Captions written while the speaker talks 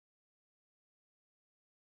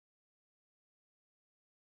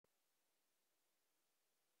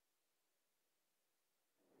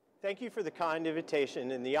Thank you for the kind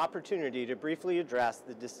invitation and the opportunity to briefly address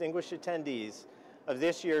the distinguished attendees of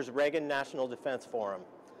this year's Reagan National Defense Forum.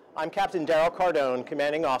 I'm Captain Darrell Cardone,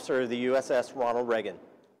 Commanding Officer of the USS Ronald Reagan.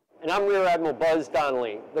 And I'm Rear Admiral Buzz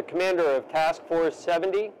Donnelly, the Commander of Task Force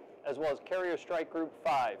 70, as well as Carrier Strike Group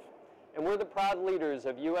 5. And we're the proud leaders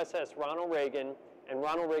of USS Ronald Reagan and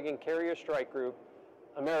Ronald Reagan Carrier Strike Group,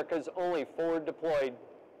 America's only forward-deployed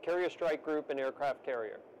carrier strike group and aircraft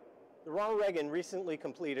carrier. The Ronald Reagan recently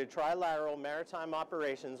completed trilateral maritime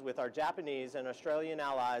operations with our Japanese and Australian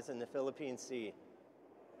allies in the Philippine Sea.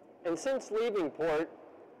 And since leaving port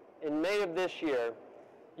in May of this year,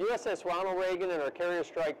 USS Ronald Reagan and our Carrier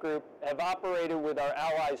Strike Group have operated with our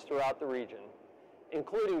allies throughout the region,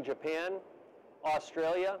 including Japan,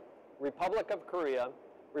 Australia, Republic of Korea,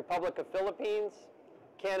 Republic of Philippines,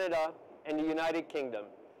 Canada, and the United Kingdom,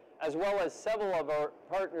 as well as several of our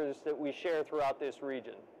partners that we share throughout this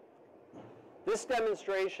region. This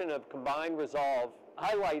demonstration of combined resolve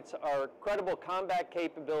highlights our credible combat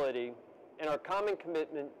capability and our common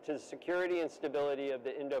commitment to the security and stability of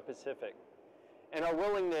the Indo-Pacific, and our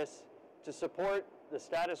willingness to support the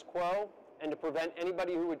status quo and to prevent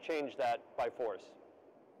anybody who would change that by force.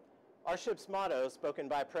 Our ship's motto, spoken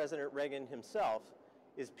by President Reagan himself,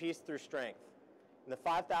 is peace through strength. And the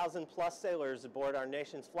 5,000 plus sailors aboard our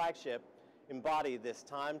nation's flagship embody this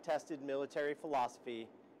time-tested military philosophy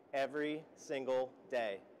every single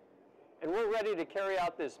day. And we're ready to carry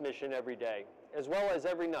out this mission every day, as well as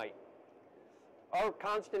every night. Our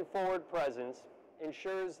constant forward presence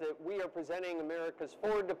ensures that we are presenting America's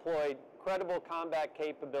forward-deployed, credible combat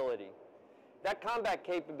capability. That combat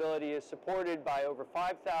capability is supported by over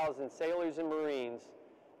 5,000 sailors and Marines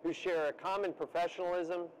who share a common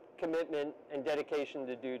professionalism, commitment, and dedication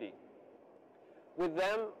to duty. With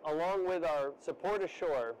them, along with our support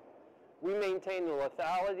ashore, we maintain the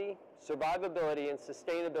lethality, survivability, and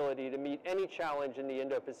sustainability to meet any challenge in the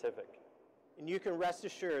Indo-Pacific. And you can rest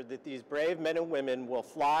assured that these brave men and women will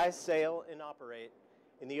fly, sail, and operate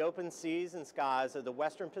in the open seas and skies of the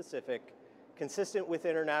Western Pacific, consistent with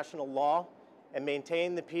international law, and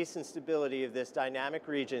maintain the peace and stability of this dynamic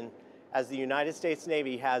region as the United States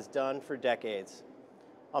Navy has done for decades.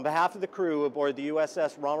 On behalf of the crew aboard the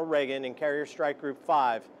USS Ronald Reagan and Carrier Strike Group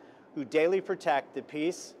 5, who daily protect the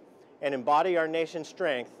peace and embody our nation's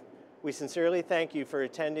strength, we sincerely thank you for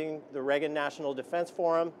attending the Reagan National Defense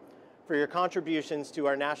Forum, for your contributions to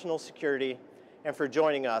our national security, and for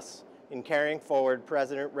joining us in carrying forward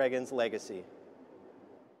President Reagan's legacy.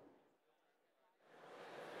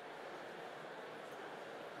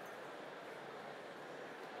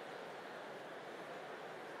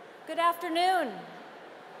 Good afternoon.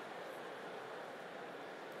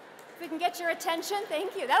 If we can get your attention,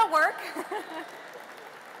 thank you. That'll work.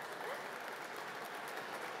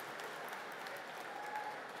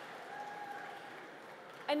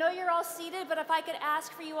 I know you're all seated, but if I could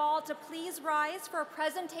ask for you all to please rise for a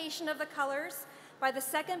presentation of the colors by the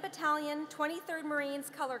 2nd Battalion, 23rd Marines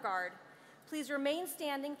Color Guard. Please remain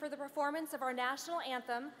standing for the performance of our national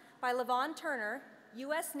anthem by Levon Turner,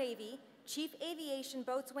 U.S. Navy, Chief Aviation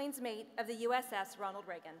Boatswain's Mate of the USS Ronald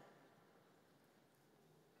Reagan.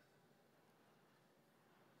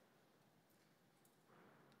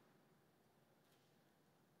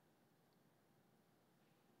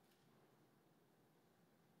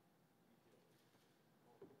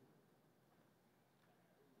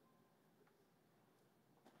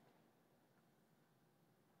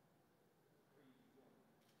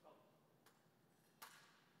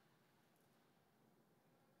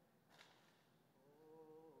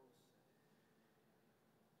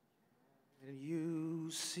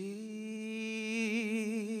 You see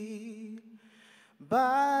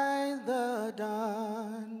by the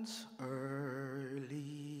dawn's early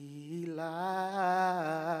light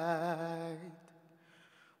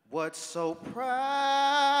what so proudly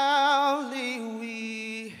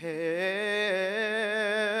we held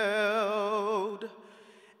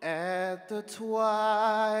at the twilight's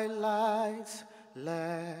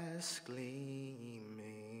last gleaming,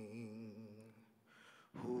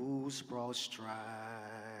 whose broad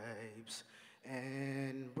stripes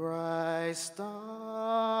and bright stars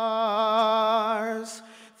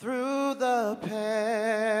through the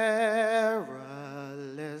perilous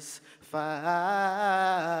fight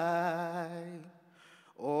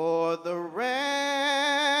o'er the ramparts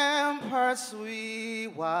we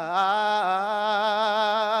watch,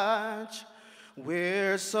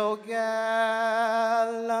 we're so gallantly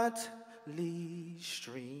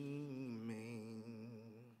streaming,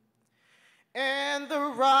 and the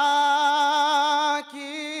Rockies'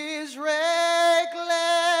 red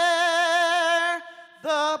glare,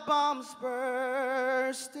 the bombs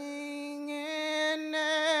bursting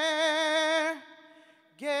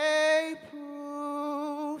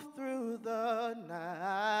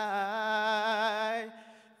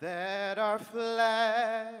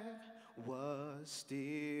flag was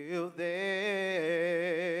still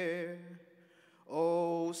there.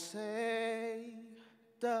 Oh, say,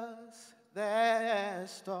 does that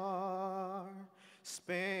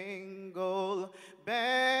star-spangled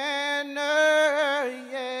banner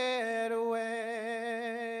yet wave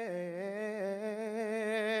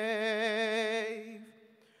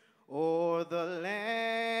o'er the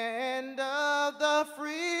land of the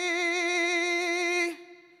free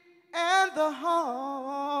and the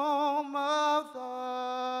home of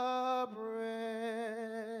the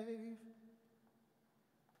brave?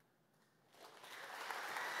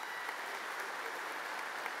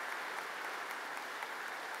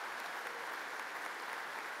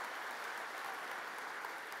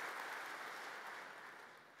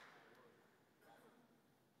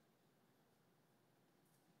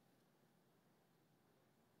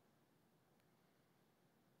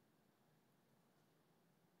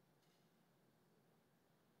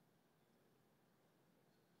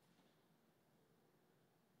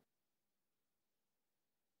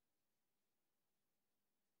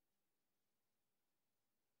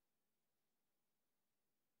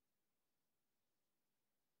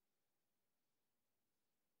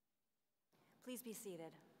 Please be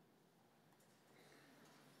seated.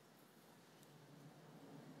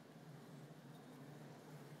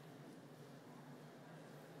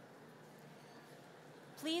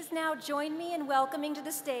 Please now join me in welcoming to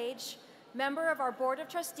the stage member of our Board of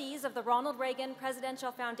Trustees of the Ronald Reagan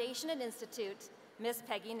Presidential Foundation and Institute, Ms.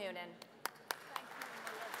 Peggy Noonan.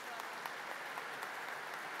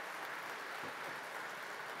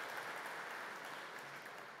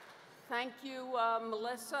 Thank you,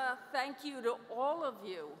 Melissa. Thank you to all of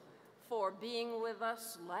you for being with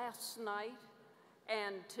us last night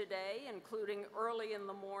and today, including early in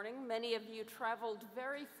the morning. Many of you traveled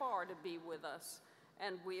very far to be with us,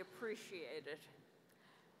 and we appreciate it.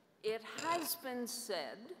 It has been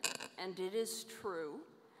said, and it is true,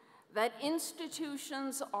 that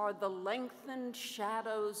institutions are the lengthened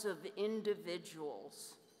shadows of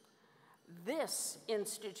individuals. This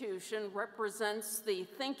institution represents the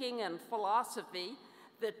thinking and philosophy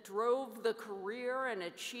that drove the career and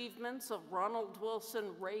achievements of Ronald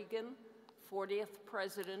Wilson Reagan, 40th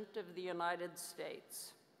President of the United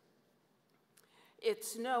States.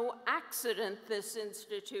 It's no accident this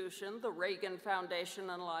institution, the Reagan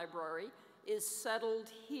Foundation and Library, is settled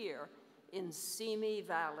here in Simi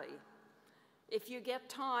Valley. If you get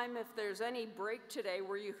time, if there's any break today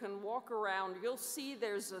where you can walk around, you'll see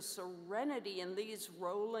there's a serenity in these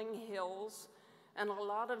rolling hills and a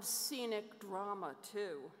lot of scenic drama,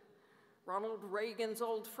 too. Ronald Reagan's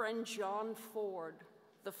old friend John Ford,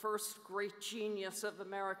 the first great genius of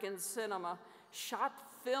American cinema, shot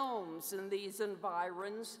films in these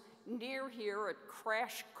environs near here at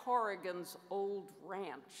Crash Corrigan's old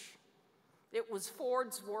ranch. It was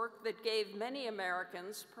Ford's work that gave many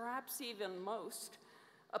Americans, perhaps even most,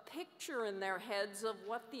 a picture in their heads of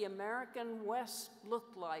what the American West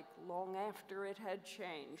looked like long after it had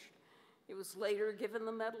changed. He was later given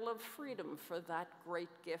the Medal of Freedom for that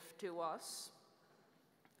great gift to us.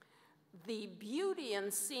 The beauty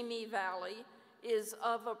in Simi Valley is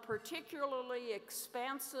of a particularly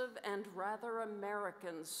expansive and rather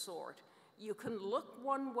American sort. You can look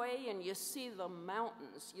one way and you see the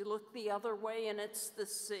mountains. You look the other way and it's the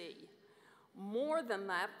sea. More than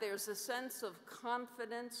that, there's a sense of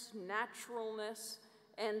confidence, naturalness,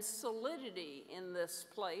 and solidity in this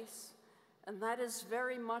place, and that is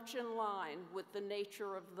very much in line with the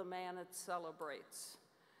nature of the man it celebrates.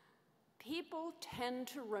 People tend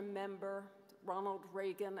to remember Ronald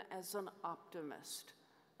Reagan as an optimist.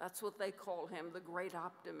 That's what they call him, the great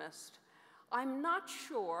optimist. I'm not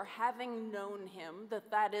sure, having known him,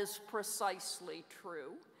 that that is precisely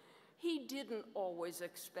true. He didn't always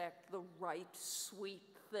expect the right, sweet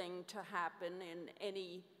thing to happen in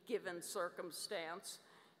any given circumstance.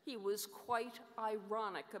 He was quite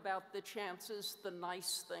ironic about the chances the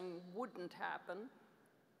nice thing wouldn't happen.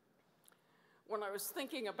 When I was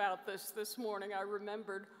thinking about this morning, I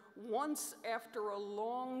remembered once after a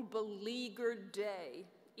long, beleaguered day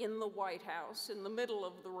in the White House, in the middle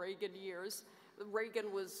of the Reagan years,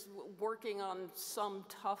 Reagan was working on some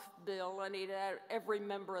tough bill, and he'd had every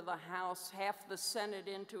member of the House, half the Senate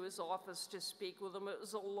into his office to speak with him. It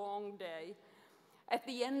was a long day. At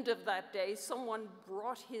the end of that day, someone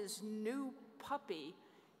brought his new puppy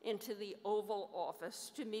into the Oval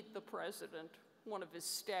Office to meet the president. One of his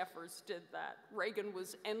staffers did that. Reagan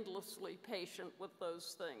was endlessly patient with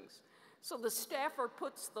those things. So the staffer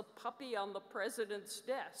puts the puppy on the president's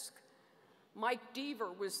desk. Mike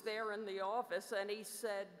Deaver was there in the office, and he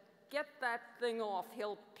said, "Get that thing off,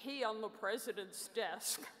 he'll pee on the president's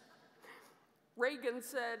desk." Reagan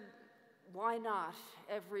said, "Why not?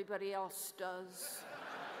 Everybody else does."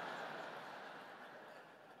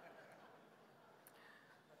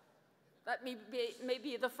 That may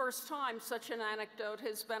be the first time such an anecdote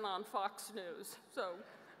has been on Fox News, so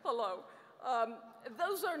hello.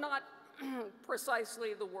 Those are not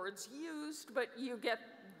precisely the words used, but you get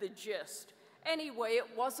the gist. Anyway,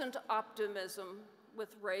 it wasn't optimism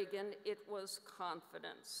with Reagan, it was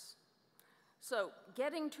confidence. So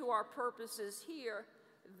getting to our purposes here,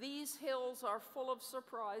 these hills are full of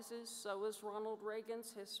surprises, so is Ronald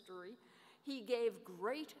Reagan's history. He gave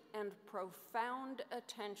great and profound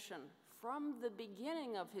attention from the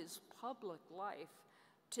beginning of his public life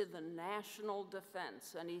to the national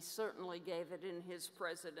defense, and he certainly gave it in his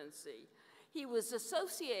presidency. He was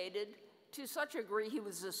associated, to such a degree, he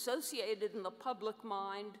was associated in the public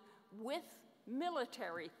mind with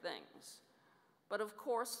military things. But of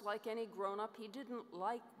course, like any grown-up, he didn't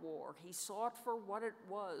like war. He saw it for what it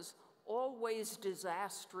was, always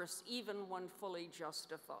disastrous, even when fully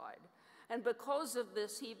justified. And because of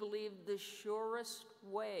this, he believed the surest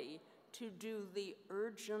way to do the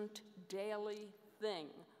urgent daily thing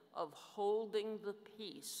of holding the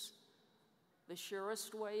peace, the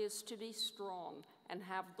surest way is to be strong and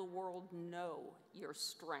have the world know your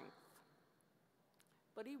strength.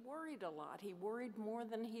 But he worried a lot. He worried more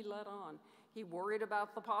than he let on. He worried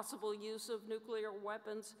about the possible use of nuclear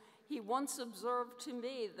weapons. He once observed to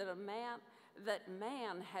me that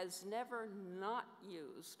man has never not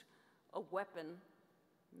used a weapon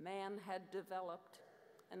man had developed,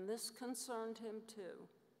 and this concerned him too.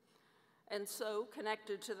 And so,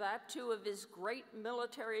 connected to that, two of his great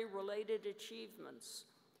military-related achievements,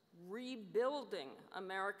 rebuilding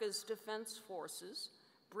America's defense forces,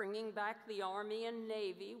 bringing back the Army and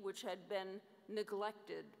Navy, which had been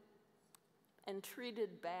neglected and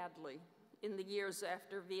treated badly in the years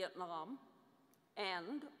after Vietnam,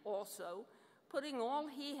 and also putting all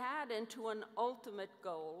he had into an ultimate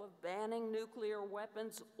goal of banning nuclear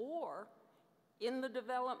weapons, or in the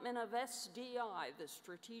development of SDI, the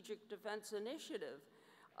Strategic Defense Initiative,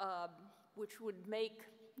 which would make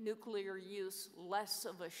nuclear use less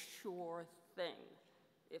of a sure thing.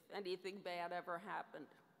 If anything bad ever happened,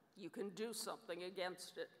 you can do something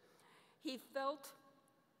against it. He felt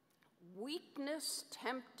weakness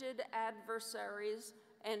tempted adversaries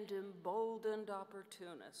and emboldened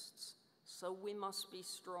opportunists, so we must be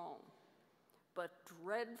strong. But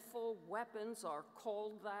dreadful weapons are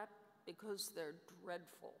called that because they're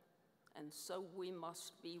dreadful, and so we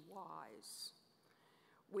must be wise.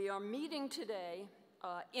 We are meeting today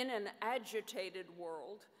in an agitated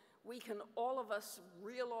world. We can, all of us,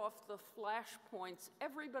 reel off the flashpoints.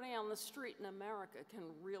 Everybody on the street in America can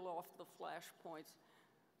reel off the flashpoints.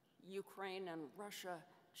 Ukraine and Russia,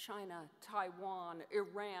 China, Taiwan,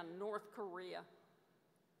 Iran, North Korea.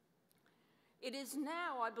 It is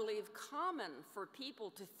now, I believe, common for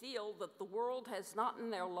people to feel that the world has not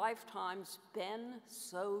in their lifetimes been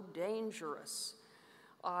so dangerous.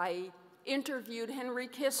 I interviewed Henry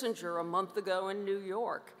Kissinger a month ago in New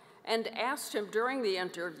York and asked him during the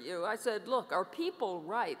interview, I said, look, are people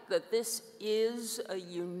right that this is a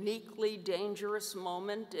uniquely dangerous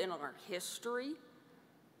moment in our history?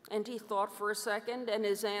 And he thought for a second, and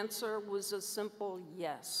his answer was a simple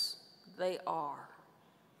yes, they are.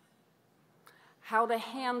 How to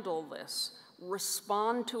handle this,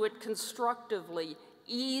 respond to it constructively,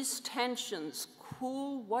 ease tensions,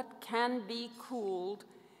 cool what can be cooled,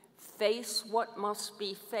 face what must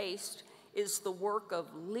be faced, is the work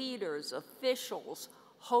of leaders, officials,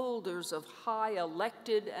 holders of high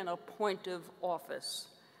elected and appointive office.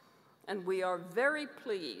 And we are very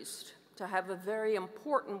pleased to have a very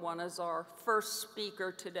important one as our first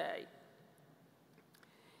speaker today.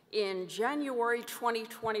 In January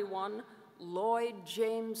 2021, Lloyd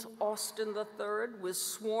James Austin III was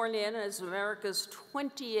sworn in as America's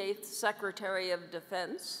 28th Secretary of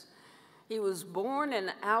Defense. He was born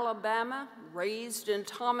in Alabama, raised in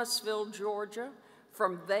Thomasville, Georgia.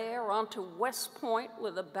 From there on to West Point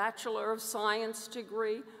with a Bachelor of Science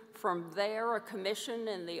degree. From there, a commission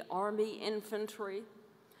in the Army Infantry.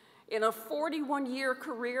 In a 41-year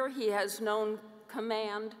career, he has known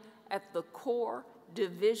command at the Corps,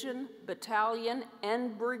 division, battalion,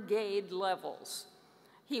 and brigade levels.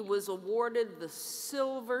 He was awarded the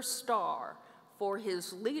Silver Star for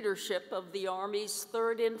his leadership of the Army's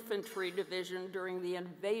 3rd Infantry Division during the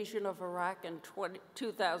invasion of Iraq in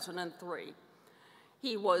 2003.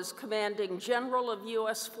 He was commanding general of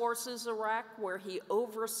U.S. Forces Iraq, where he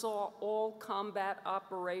oversaw all combat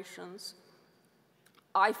operations.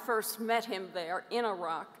 I first met him there in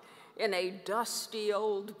Iraq, in a dusty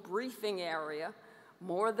old briefing area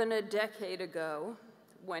more than a decade ago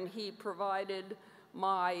when he provided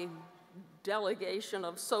my delegation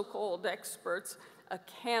of so-called experts a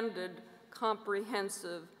candid,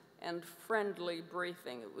 comprehensive, and friendly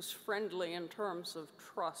briefing. It was friendly in terms of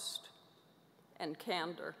trust and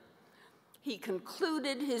candor. He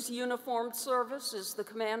concluded his uniformed service as the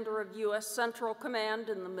commander of U.S. Central Command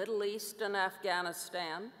in the Middle East and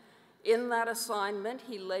Afghanistan. In that assignment,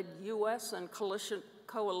 he led U.S. and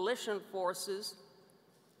coalition forces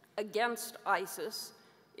against ISIS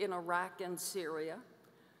in Iraq and Syria.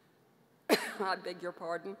 I beg your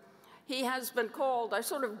pardon. He has been called, I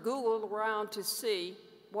sort of Googled around to see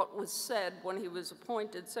what was said when he was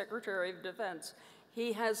appointed Secretary of Defense.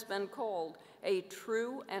 He has been called a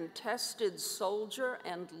true and tested soldier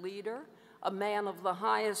and leader, a man of the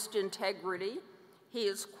highest integrity. He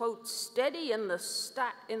is, quote, steady in the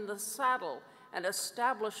saddle and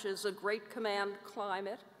establishes a great command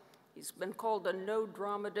climate. He's been called a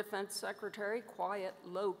no-drama defense secretary, quiet,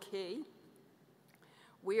 low-key.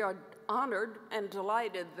 We are honored and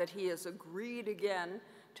delighted that he has agreed again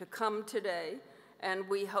to come today, and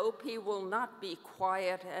we hope he will not be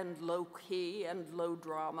quiet and low-key and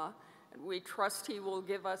low-drama, and we trust he will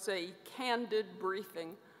give us a candid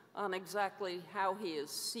briefing on exactly how he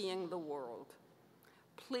is seeing the world.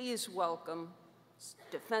 Please welcome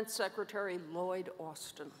Defense Secretary Lloyd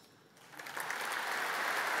Austin.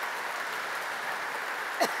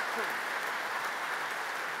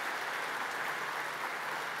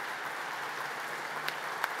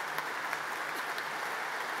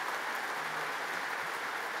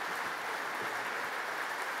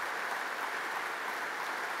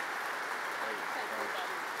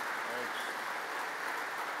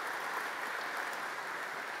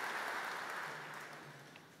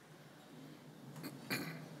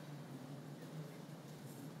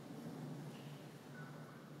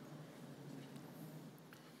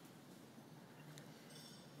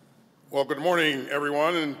 Well, good morning,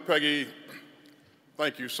 everyone, and Peggy,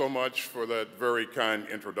 thank you so much for that very kind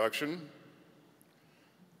introduction.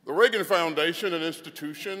 The Reagan Foundation, an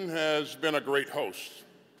institution, has been a great host,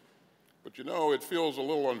 but you know, it feels a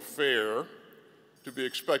little unfair to be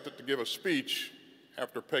expected to give a speech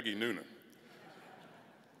after Peggy Noonan.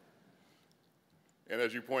 And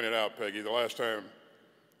as you pointed out, Peggy, the last time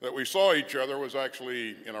that we saw each other was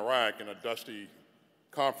actually in Iraq in a dusty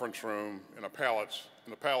conference room in the palace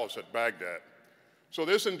at Baghdad. So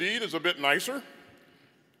this indeed is a bit nicer,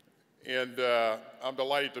 and I'm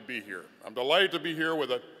delighted to be here. I'm delighted to be here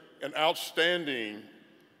with an outstanding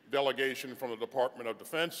delegation from the Department of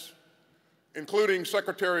Defense, including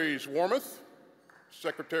Secretaries Wormuth,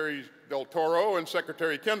 Secretary Del Toro, and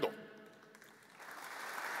Secretary Kendall.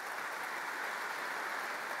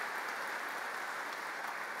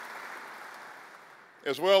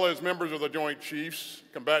 As well as members of the Joint Chiefs,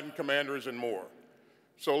 combatant commanders, and more.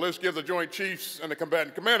 So let's give the Joint Chiefs and the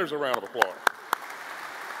combatant commanders a round of applause.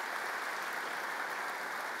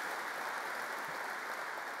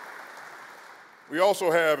 We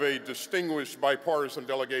also have a distinguished bipartisan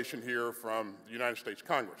delegation here from the United States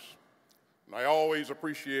Congress. And I always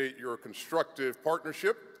appreciate your constructive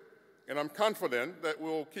partnership, and I'm confident that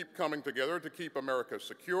we'll keep coming together to keep America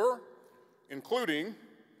secure, including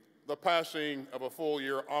the passing of a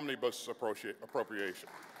full-year omnibus appropriation.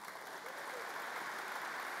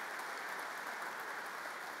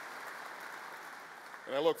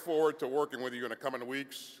 And I look forward to working with you in the coming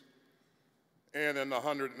weeks and in the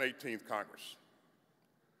 118th Congress.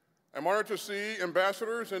 I'm honored to see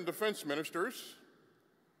ambassadors and defense ministers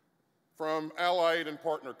from allied and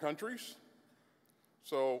partner countries,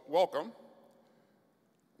 so welcome.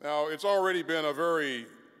 Now, it's already been a very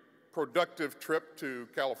productive trip to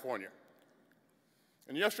California.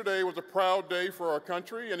 And yesterday was a proud day for our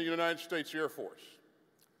country and the United States Air Force.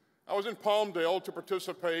 I was in Palmdale to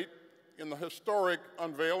participate in the historic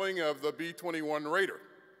unveiling of the B-21 Raider,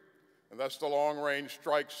 and that's the long-range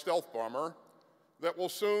strike stealth bomber that will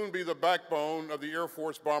soon be the backbone of the Air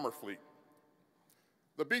Force bomber fleet.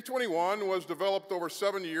 The B-21 was developed over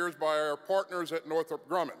 7 years by our partners at Northrop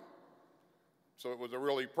Grumman. So it was a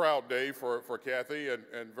really proud day for Kathy,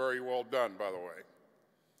 and very well done, by the way.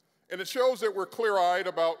 And it shows that we're clear-eyed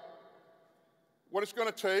about what it's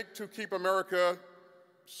going to take to keep America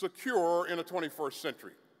secure in the 21st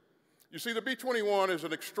century. You see, the B-21 is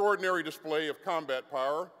an extraordinary display of combat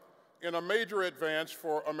power and a major advance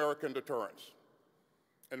for American deterrence.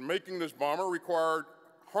 And making this bomber required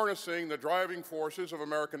harnessing the driving forces of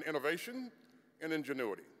American innovation and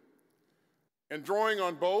ingenuity, and drawing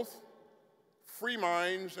on both free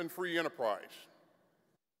minds and free enterprise.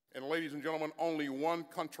 And ladies and gentlemen, only one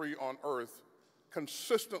country on earth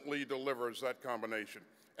consistently delivers that combination,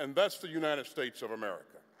 and that's the United States of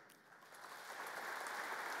America.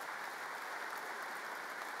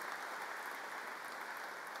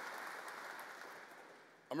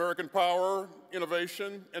 American power,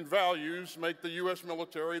 innovation, and values make the U.S.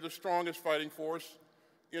 military the strongest fighting force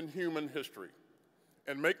in human history.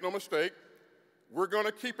 And make no mistake, we're going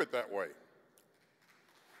to keep it that way.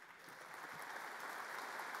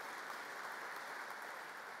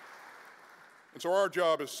 And so our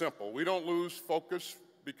job is simple. We don't lose focus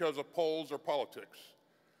because of polls or politics.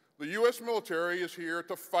 The U.S. military is here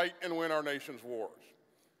to fight and win our nation's wars.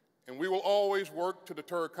 And we will always work to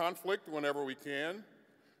deter conflict whenever we can.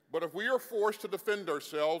 But if we are forced to defend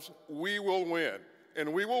ourselves, we will win.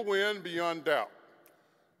 And we will win beyond doubt.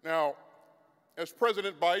 Now, as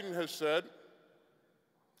President Biden has said,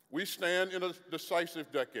 we stand in a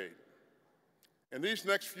decisive decade. And these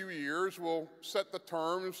next few years will set the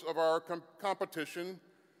terms of our competition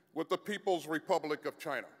with the People's Republic of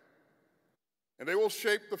China. And they will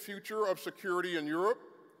shape the future of security in Europe,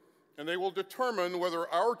 and they will determine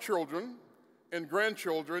whether our children and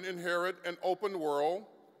grandchildren inherit an open world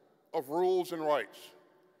of rules and rights,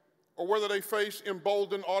 or whether they face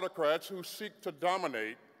emboldened autocrats who seek to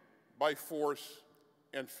dominate by force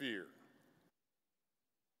and fear.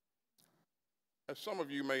 As some of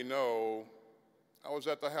you may know, I was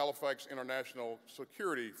at the Halifax International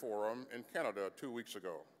Security Forum in Canada 2 weeks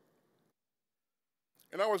ago.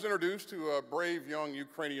 And I was introduced to a brave young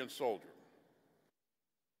Ukrainian soldier.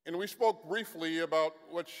 And we spoke briefly about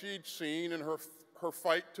what she'd seen in her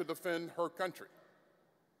fight to defend her country.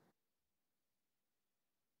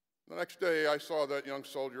 The next day, I saw that young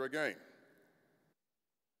soldier again.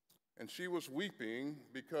 And she was weeping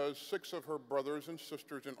because 6 of her brothers and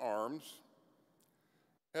sisters in arms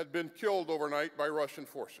had been killed overnight by Russian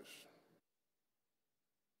forces.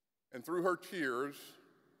 And through her tears,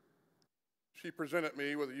 she presented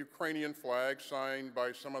me with a Ukrainian flag signed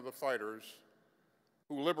by some of the fighters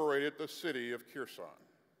who liberated the city of Kherson.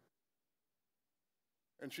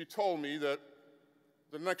 And she told me that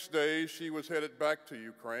the next day she was headed back to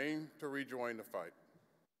Ukraine to rejoin the fight.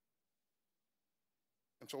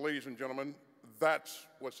 And so, ladies and gentlemen, that's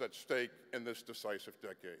what's at stake in this decisive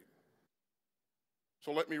decade.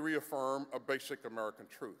 So let me reaffirm a basic American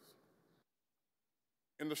truth.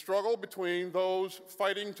 In the struggle between those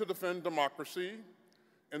fighting to defend democracy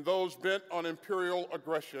and those bent on imperial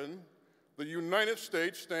aggression, the United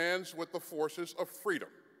States stands with the forces of freedom.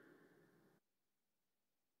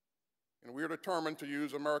 And we are determined to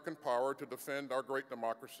use American power to defend our great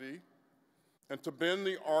democracy and to bend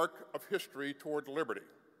the arc of history toward liberty.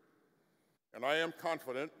 And I am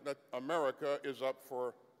confident that America is up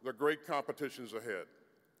for the great competitions ahead.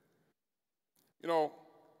 You know,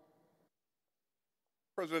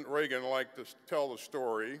 President Reagan liked to tell the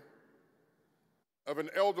story of an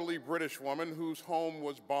elderly British woman whose home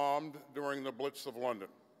was bombed during the Blitz of London.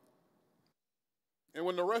 And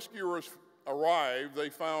when the rescuers arrived, they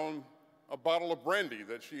found a bottle of brandy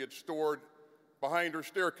that she had stored behind her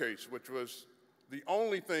staircase, which was the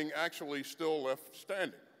only thing actually still left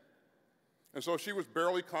standing. And so she was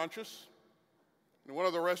barely conscious, and one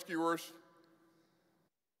of the rescuers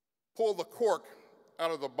pulled the cork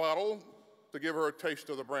out of the bottle to give her a taste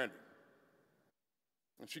of the brandy.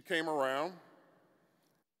 And she came around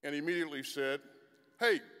and immediately said,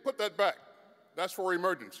 "Hey, put that back. That's for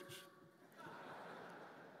emergencies."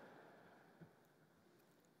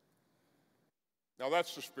 Now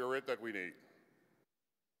that's the spirit that we need.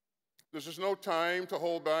 This is no time to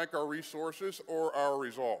hold back our resources or our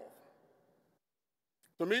resolve.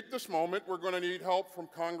 To meet this moment, we're going to need help from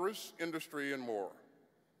Congress, industry, and more.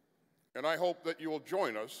 And I hope that you will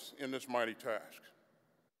join us in this mighty task.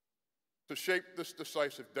 To shape this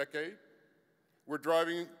decisive decade, we're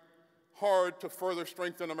driving hard to further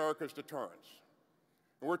strengthen America's deterrence.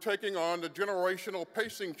 And we're taking on the generational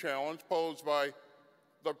pacing challenge posed by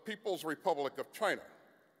the People's Republic of China.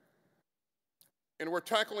 And we're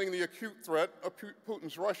tackling the acute threat of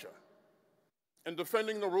Putin's Russia and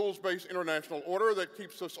defending the rules-based international order that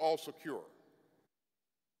keeps us all secure.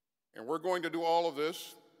 And we're going to do all of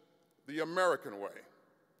this the American way,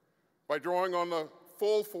 by drawing on the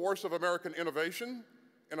full force of American innovation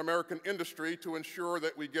and American industry to ensure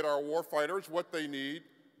that we get our warfighters what they need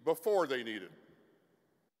before they need it.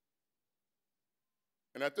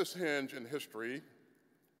 And at this hinge in history,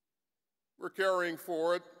 we're carrying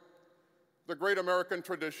forward the great American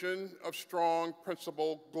tradition of strong,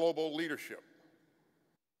 principled global leadership,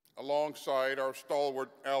 alongside our stalwart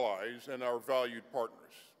allies and our valued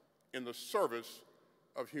partners in the service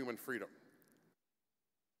of human freedom.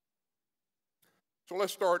 So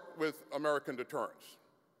let's start with American deterrence.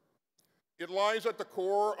 It lies at the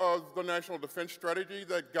core of the national defense strategy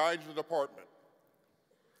that guides the department.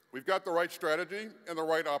 We've got the right strategy and the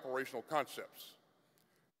right operational concepts,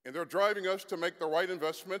 and they're driving us to make the right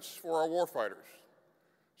investments for our warfighters.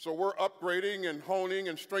 So we're upgrading and honing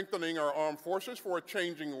and strengthening our armed forces for a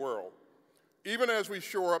changing world, even as we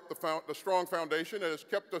shore up the strong foundation that has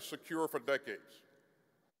kept us secure for decades.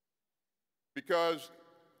 Because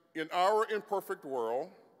in our imperfect world,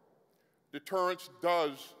 deterrence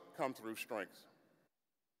does come through strength.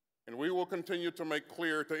 And we will continue to make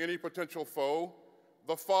clear to any potential foe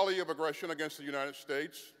the folly of aggression against the United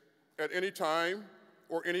States at any time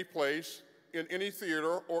or any place, in any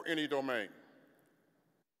theater or any domain.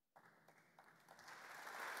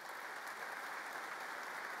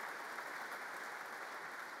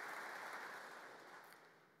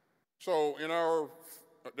 So in our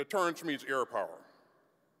deterrence means air power.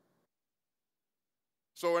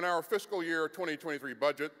 So in our fiscal year 2023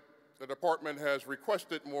 budget, the department has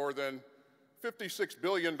requested more than $56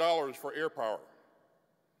 billion for air power,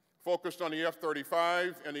 focused on the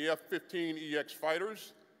F-35 and the F-15EX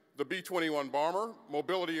fighters, the B-21 bomber,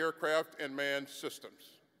 mobility aircraft, and manned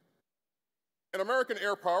systems. And American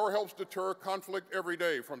air power helps deter conflict every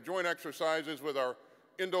day, from joint exercises with our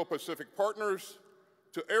Indo-Pacific partners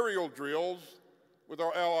to aerial drills with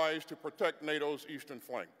our allies to protect NATO's eastern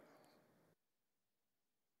flank.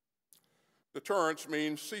 Deterrence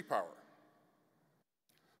means sea power.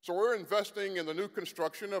 So we're investing in the new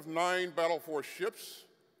construction of 9 Battle Force ships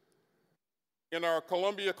in our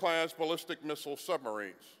Columbia-class ballistic missile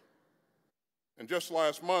submarines. And just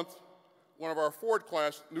last month, one of our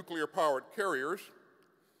Ford-class nuclear-powered carriers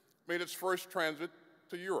made its first transit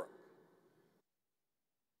to Europe.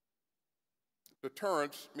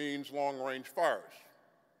 Deterrence means long-range fires,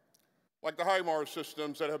 like the HIMARS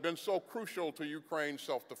systems that have been so crucial to Ukraine's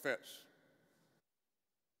self-defense.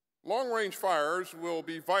 Long-range fires will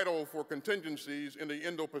be vital for contingencies in the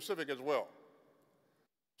Indo-Pacific as well.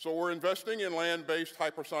 So we're investing in land-based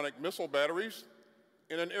hypersonic missile batteries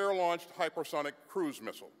and an air-launched hypersonic cruise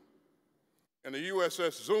missile. And the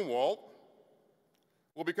USS Zumwalt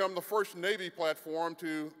will become the first Navy platform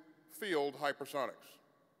to field hypersonics.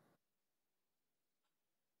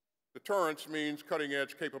 Deterrence means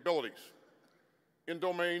cutting-edge capabilities in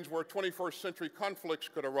domains where 21st century conflicts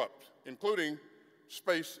could erupt, including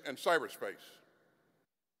space and cyberspace.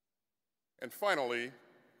 And finally,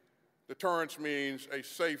 deterrence means a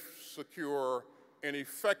safe, secure, and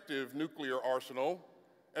effective nuclear arsenal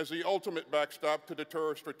as the ultimate backstop to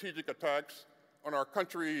deter strategic attacks on our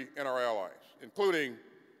country and our allies, including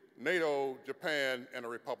NATO, Japan, and the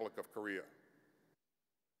Republic of Korea.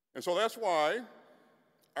 And so that's why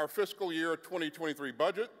our fiscal year 2023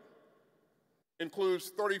 budget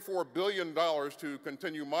includes $34 billion to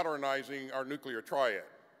continue modernizing our nuclear triad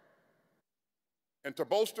and to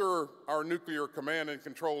bolster our nuclear command and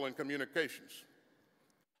control and communications.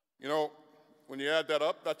 You know, when you add that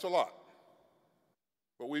up, that's a lot.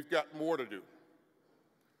 But we've got more to do.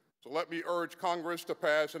 So let me urge Congress to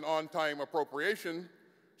pass an on-time appropriation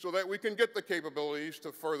so that we can get the capabilities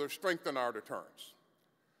to further strengthen our deterrence.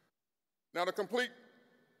 Now, to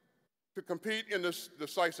compete in this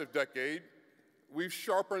decisive decade, we've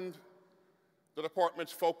sharpened the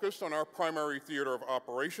department's focus on our primary theater of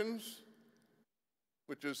operations,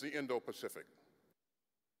 which is the Indo-Pacific.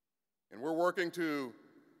 And we're working to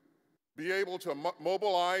be able to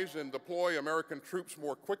mobilize and deploy American troops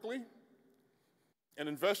more quickly, and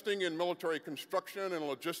investing in military construction and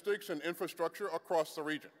logistics and infrastructure across the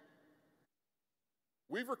region.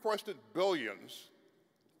 We've requested billions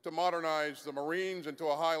to modernize the Marines into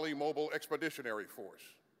a highly mobile expeditionary force,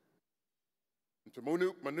 and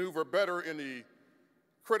to maneuver better in the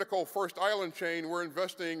critical first island chain, we're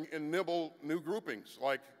investing in nimble new groupings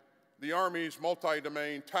like the Army's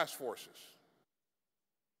multi-domain task forces.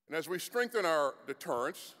 And as we strengthen our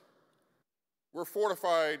deterrence, we're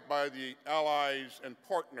fortified by the allies and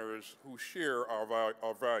partners who share our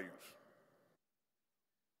values.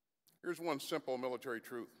 Here's one simple military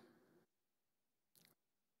truth.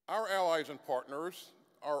 Our allies and partners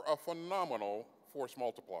are a phenomenal force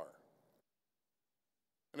multiplier.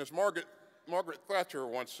 And as Margaret Thatcher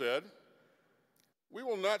once said, we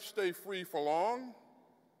will not stay free for long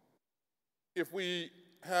if we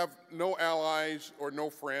have no allies or no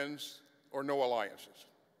friends or no alliances.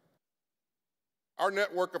 Our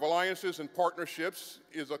network of alliances and partnerships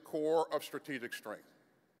is a core of strategic strength.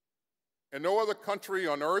 And no other country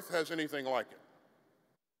on earth has anything like it.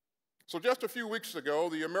 So just a few weeks ago,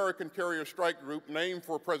 the American Carrier Strike Group, named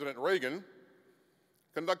for President Reagan,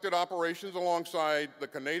 conducted operations alongside the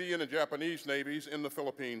Canadian and Japanese navies in the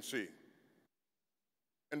Philippine Sea.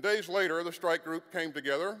 And days later, the strike group came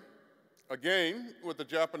together, again with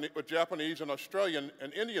Japanese and Australian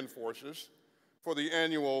and Indian forces for the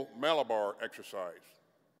annual Malabar exercise.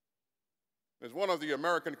 As one of the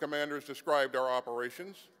American commanders described our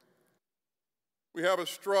operations, we have an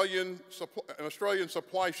Australian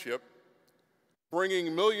supply ship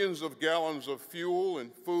bringing millions of gallons of fuel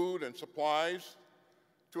and food and supplies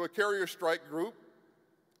to a carrier strike group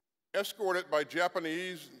escorted by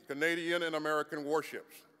Japanese, Canadian, and American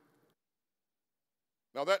warships.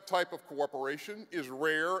 Now, that type of cooperation is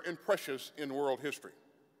rare and precious in world history.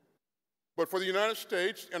 But for the United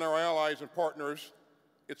States and our allies and partners,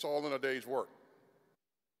 it's all in a day's work.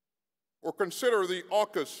 Or consider the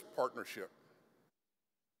AUKUS partnership.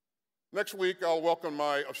 Next week, I'll welcome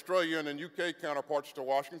my Australian and UK counterparts to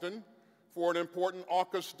Washington for an important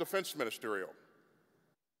AUKUS defense ministerial.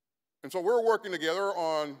 And so we're working together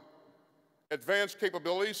on advanced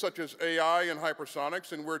capabilities such as AI and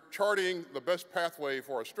hypersonics, and we're charting the best pathway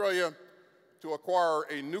for Australia to acquire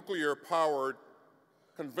a nuclear-powered,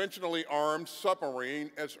 conventionally armed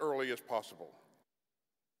submarine as early as possible,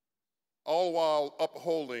 all while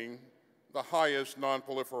upholding the highest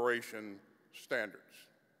non-proliferation standards.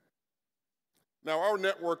 Now, our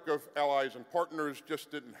network of allies and partners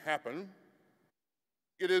just didn't happen.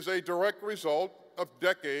 It is a direct result of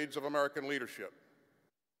decades of American leadership.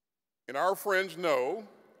 And our friends know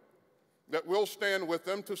that we'll stand with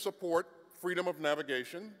them to support freedom of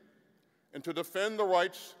navigation and to defend the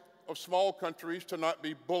rights of small countries to not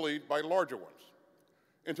be bullied by larger ones,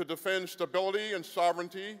 and to defend stability and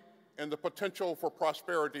sovereignty and the potential for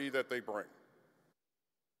prosperity that they bring.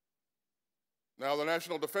 Now, the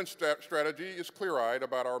National Defense Strategy is clear-eyed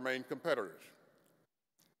about our main competitors,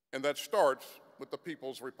 and that starts with the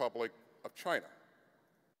People's Republic of China.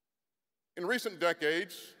 In recent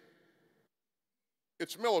decades,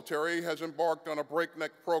 its military has embarked on a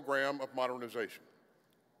breakneck program of modernization.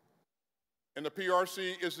 And the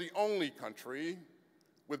PRC is the only country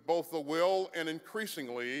with both the will and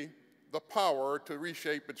increasingly the power to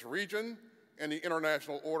reshape its region and the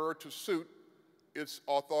international order to suit its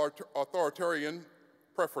authoritarian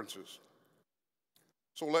preferences.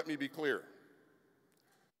 So let me be clear.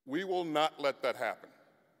 We will not let that happen.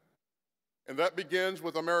 And that begins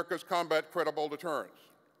with America's combat credible deterrence.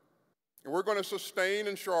 And we're going to sustain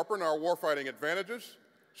and sharpen our warfighting advantages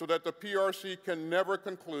so that the PRC can never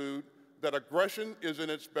conclude that aggression is in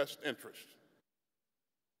its best interest.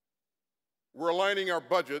 We're aligning our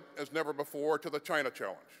budget as never before to the China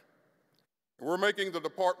challenge. And we're making the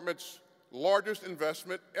department's largest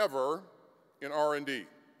investment ever in R&D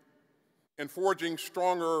and forging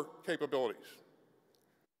stronger capabilities.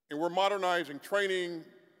 And we're modernizing training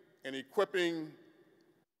and equipping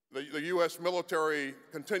the U.S. military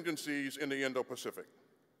contingencies in the Indo-Pacific.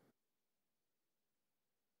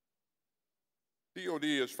 DoD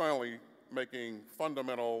is finally making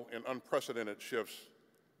fundamental and unprecedented shifts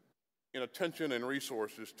in attention and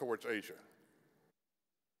resources towards Asia.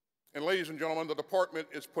 And ladies and gentlemen, the department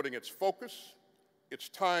is putting its focus, its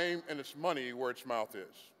time, and its money where its mouth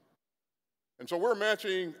is. And so we're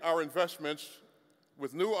matching our investments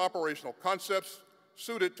with new operational concepts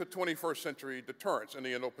suited to 21st century deterrence in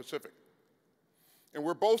the Indo-Pacific. And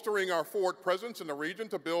we're bolstering our forward presence in the region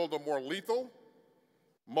to build a more lethal,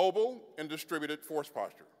 mobile, and distributed force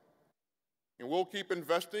posture. And we'll keep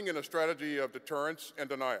investing in a strategy of deterrence and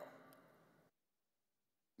denial.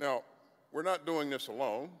 Now, we're not doing this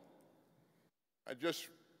alone. I just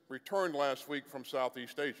returned last week from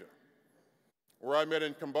Southeast Asia, where I met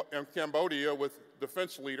in Cambodia with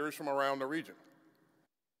defense leaders from around the region.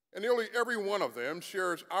 And nearly every one of them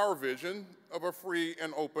shares our vision of a free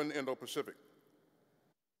and open Indo-Pacific,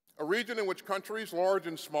 a region in which countries, large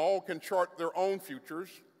and small, can chart their own futures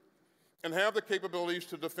and have the capabilities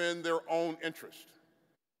to defend their own interests.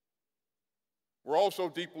 We're also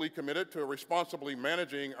deeply committed to responsibly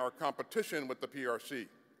managing our competition with the PRC,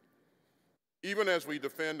 even as we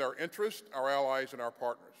defend our interests, our allies, and our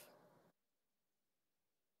partners.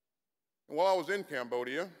 And while I was in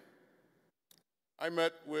Cambodia, I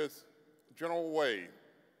met with General Wei,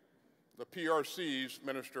 the PRC's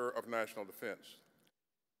Minister of National Defense.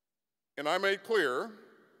 And I made clear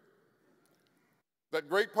that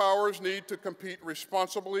great powers need to compete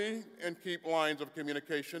responsibly and keep lines of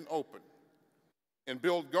communication open and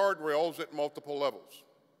build guardrails at multiple levels.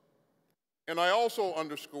 And I also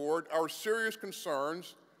underscored our serious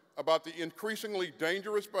concerns about the increasingly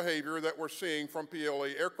dangerous behavior that we're seeing from PLA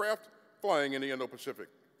aircraft flying in the Indo-Pacific.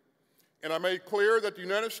 And I made clear that the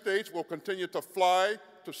United States will continue to fly,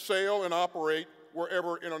 to sail, and operate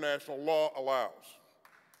wherever international law allows.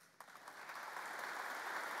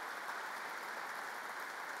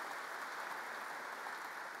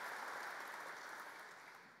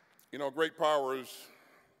 You know, great powers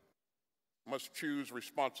must choose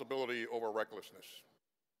responsibility over recklessness.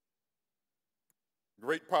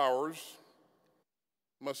 Great powers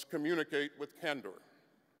must communicate with candor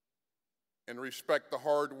and respect the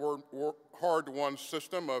hard-won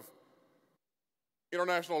system of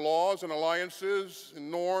international laws and alliances and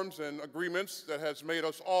norms and agreements that has made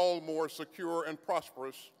us all more secure and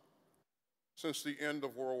prosperous since the end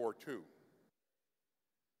of World War II.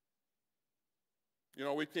 You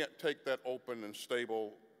know, we can't take that open and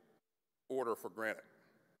stable order for granted.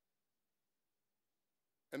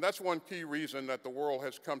 And that's one key reason that the world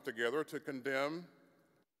has come together to condemn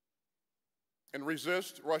and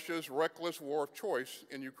resist Russia's reckless war of choice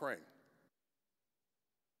in Ukraine.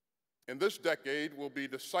 And this decade will be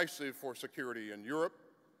decisive for security in Europe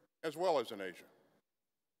as well as in Asia.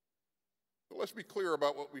 But let's be clear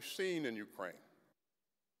about what we've seen in Ukraine.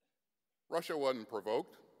 Russia wasn't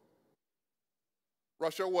provoked.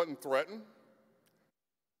 Russia wasn't threatened.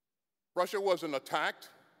 Russia wasn't attacked.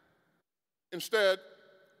 Instead,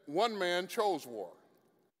 one man chose war.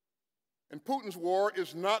 And Putin's war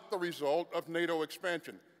is not the result of NATO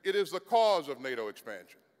expansion. It is the cause of NATO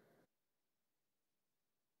expansion.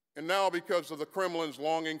 And now, because of the Kremlin's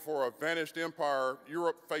longing for a vanished empire,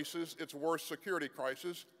 Europe faces its worst security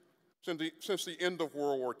crisis since the end of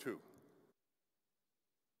World War II.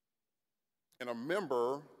 And a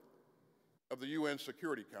member of the UN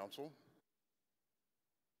Security Council,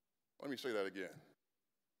 let me say that again.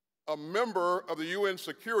 A member of the UN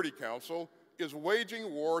Security Council is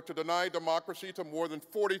waging war to deny democracy to more than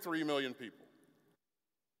 43 million people.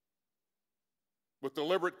 With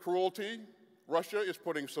deliberate cruelty, Russia is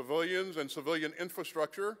putting civilians and civilian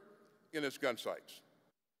infrastructure in its gun sights.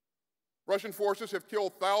 Russian forces have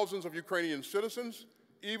killed thousands of Ukrainian citizens,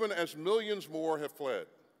 even as millions more have fled.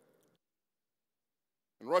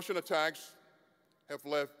 And Russian attacks have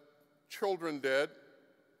left children dead,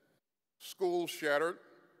 schools shattered,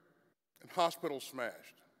 and hospitals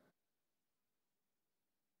smashed.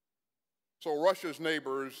 So Russia's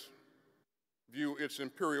neighbors view its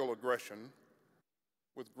imperial aggression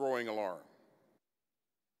with growing alarm.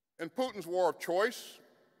 And Putin's war of choice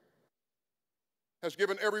has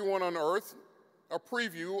given everyone on earth a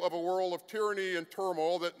preview of a world of tyranny and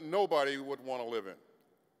turmoil that nobody would want to live in.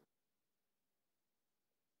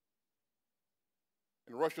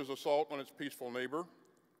 And Russia's assault on its peaceful neighbor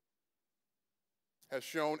has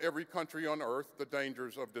shown every country on earth the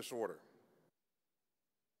dangers of disorder.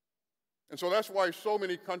 And so that's why so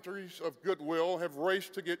many countries of goodwill have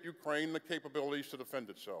raced to get Ukraine the capabilities to defend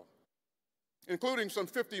itself, including some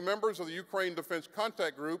 50 members of the Ukraine Defense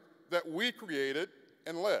Contact Group that we created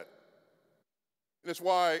and led. And it's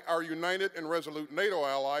why our united and resolute NATO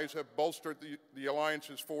allies have bolstered the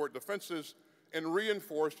alliance's forward defenses and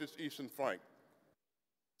reinforced its eastern flank.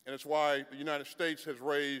 And it's why the United States has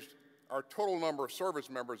raised our total number of service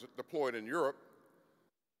members deployed in Europe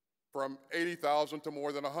from 80,000 to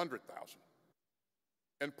more than 100,000,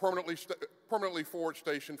 and permanently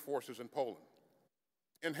forward-stationed forces in Poland,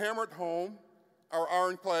 and hammered home our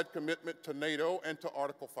ironclad commitment to NATO and to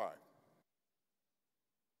Article 5.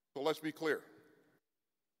 So let's be clear.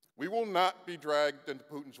 We will not be dragged into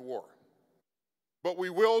Putin's war, but we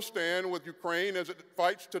will stand with Ukraine as it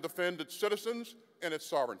fights to defend its citizens and its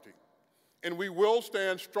sovereignty. And we will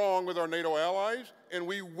stand strong with our NATO allies, and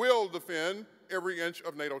we will defend every inch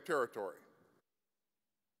of NATO territory.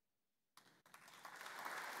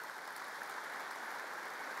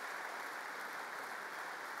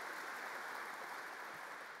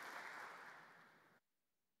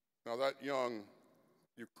 Now, that young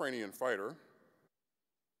Ukrainian fighter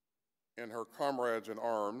and her comrades in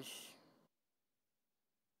arms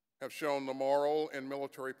have shown the moral and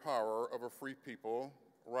military power of a free people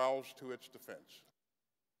roused to its defense.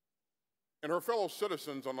 And her fellow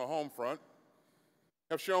citizens on the home front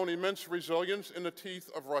have shown immense resilience in the teeth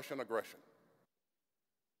of Russian aggression.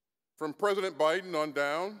 From President Biden on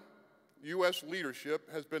down, U.S.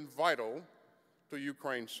 leadership has been vital to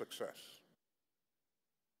Ukraine's success.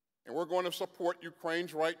 And we're going to support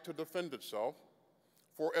Ukraine's right to defend itself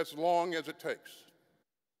for as long as it takes.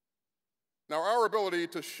 Now, our ability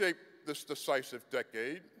to shape this decisive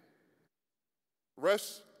decade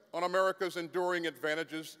rests on America's enduring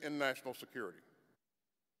advantages in national security.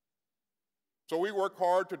 So we work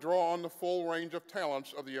hard to draw on the full range of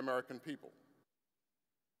talents of the American people.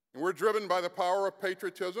 And we're driven by the power of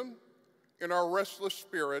patriotism and our restless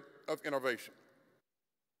spirit of innovation.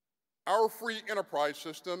 Our free enterprise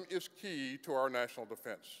system is key to our national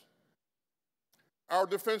defense. Our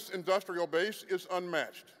defense industrial base is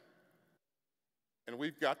unmatched, and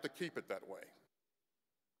we've got to keep it that way.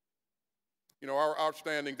 You know, our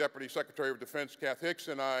outstanding Deputy Secretary of Defense, Kath Hicks,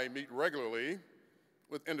 and I meet regularly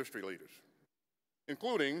with industry leaders,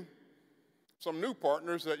 including some new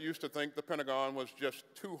partners that used to think the Pentagon was just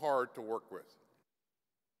too hard to work with.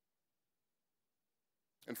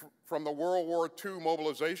 And from the World War II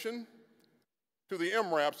mobilization to the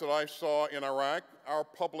MRAPs that I saw in Iraq, our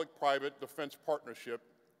public-private defense partnership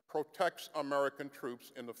protects American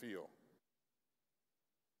troops in the field.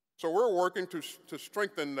 So we're working to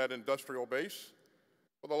strengthen that industrial base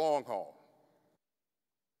for the long haul.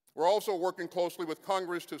 We're also working closely with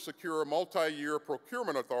Congress to secure multi-year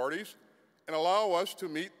procurement authorities and allow us to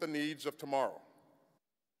meet the needs of tomorrow.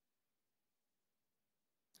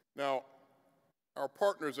 Now, our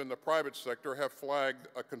partners in the private sector have flagged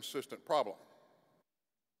a consistent problem.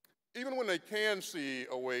 Even when they can see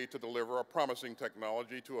a way to deliver a promising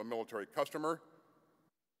technology to a military customer,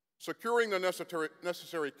 securing the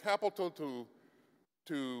necessary capital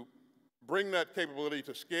to bring that capability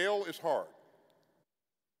to scale is hard,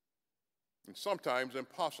 and sometimes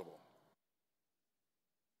impossible.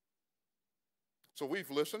 So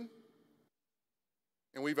we've listened,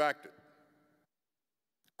 and we've acted.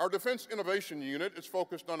 Our Defense Innovation Unit is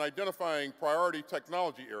focused on identifying priority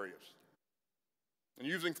technology areas and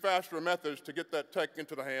using faster methods to get that tech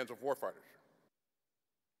into the hands of warfighters.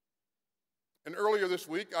 And earlier this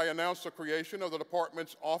week, I announced the creation of the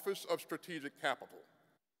Department's Office of Strategic Capital.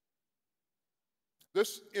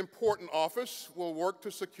 This important office will work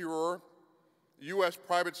to secure U.S.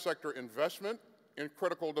 private sector investment in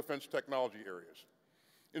critical defense technology areas,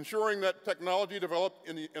 ensuring that technology developed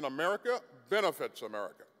in America benefits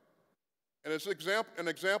America. And it's an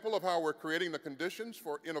example of how we're creating the conditions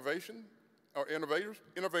for innovators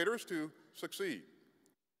to succeed.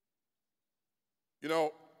 You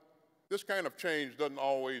know, this kind of change doesn't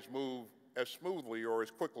always move as smoothly or as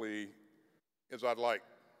quickly as I'd like.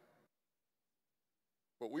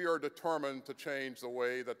 But we are determined to change the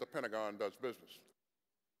way that the Pentagon does business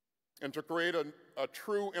and to create a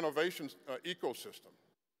true innovation ecosystem.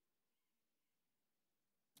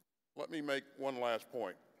 Let me make one last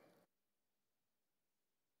point.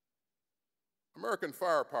 American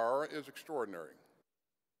firepower is extraordinary.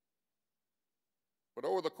 But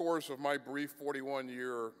over the course of my brief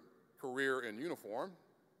 41-year career in uniform,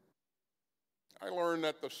 I learned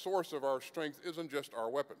that the source of our strength isn't just our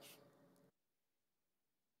weapons.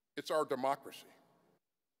 It's our democracy.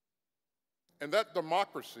 And that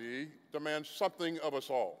democracy demands something of us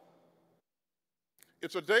all.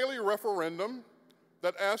 It's a daily referendum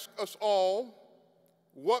that asks us all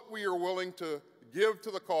what we are willing to give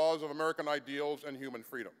to the cause of American ideals and human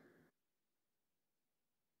freedom.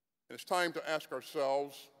 And it's time to ask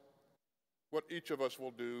ourselves what each of us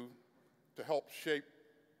will do to help shape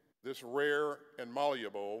this rare and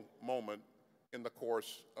malleable moment in the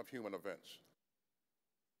course of human events.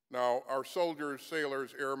 Now, our soldiers,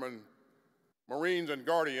 sailors, airmen, Marines, and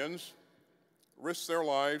Guardians risk their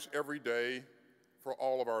lives every day for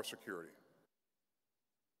all of our security.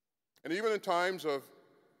 And even in times of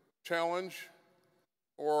challenge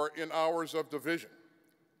or in hours of division,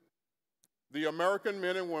 the American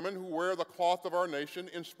men and women who wear the cloth of our nation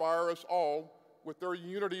inspire us all with their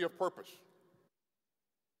unity of purpose.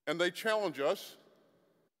 And they challenge us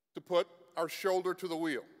to put our shoulder to the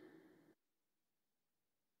wheel,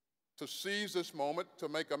 to seize this moment to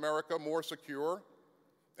make America more secure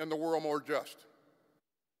and the world more just,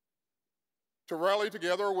 to rally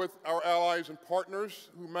together with our allies and partners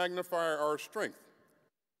who magnify our strength,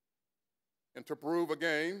 and to prove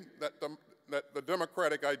again that the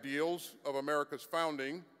democratic ideals of America's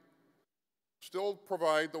founding still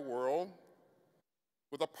provide the world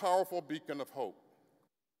with a powerful beacon of hope.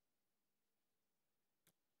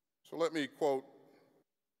 So let me quote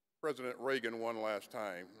President Reagan one last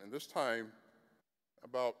time, and this time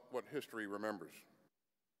about what history remembers.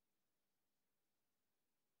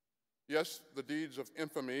 Yes, the deeds of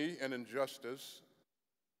infamy and injustice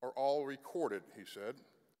are all recorded, he said.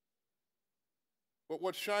 But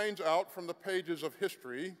what shines out from the pages of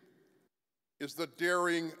history is the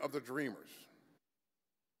daring of the dreamers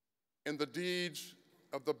and the deeds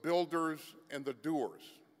of the builders and the doers.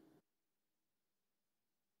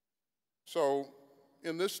 So,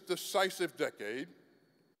 in this decisive decade,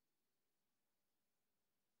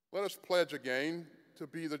 let us pledge again to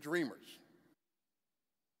be the dreamers,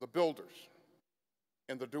 the builders,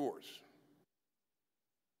 and the doers.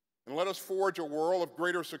 And let us forge a world of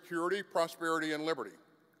greater security, prosperity, and liberty.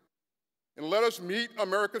 And let us meet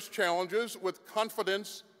America's challenges with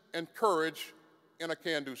confidence and courage and a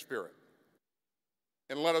can-do spirit.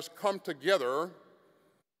 And let us come together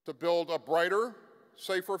to build a brighter,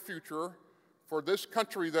 safer future for this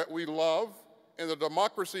country that we love and the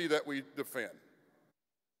democracy that we defend.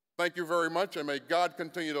 Thank you very much, and may God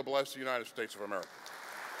continue to bless the United States of America.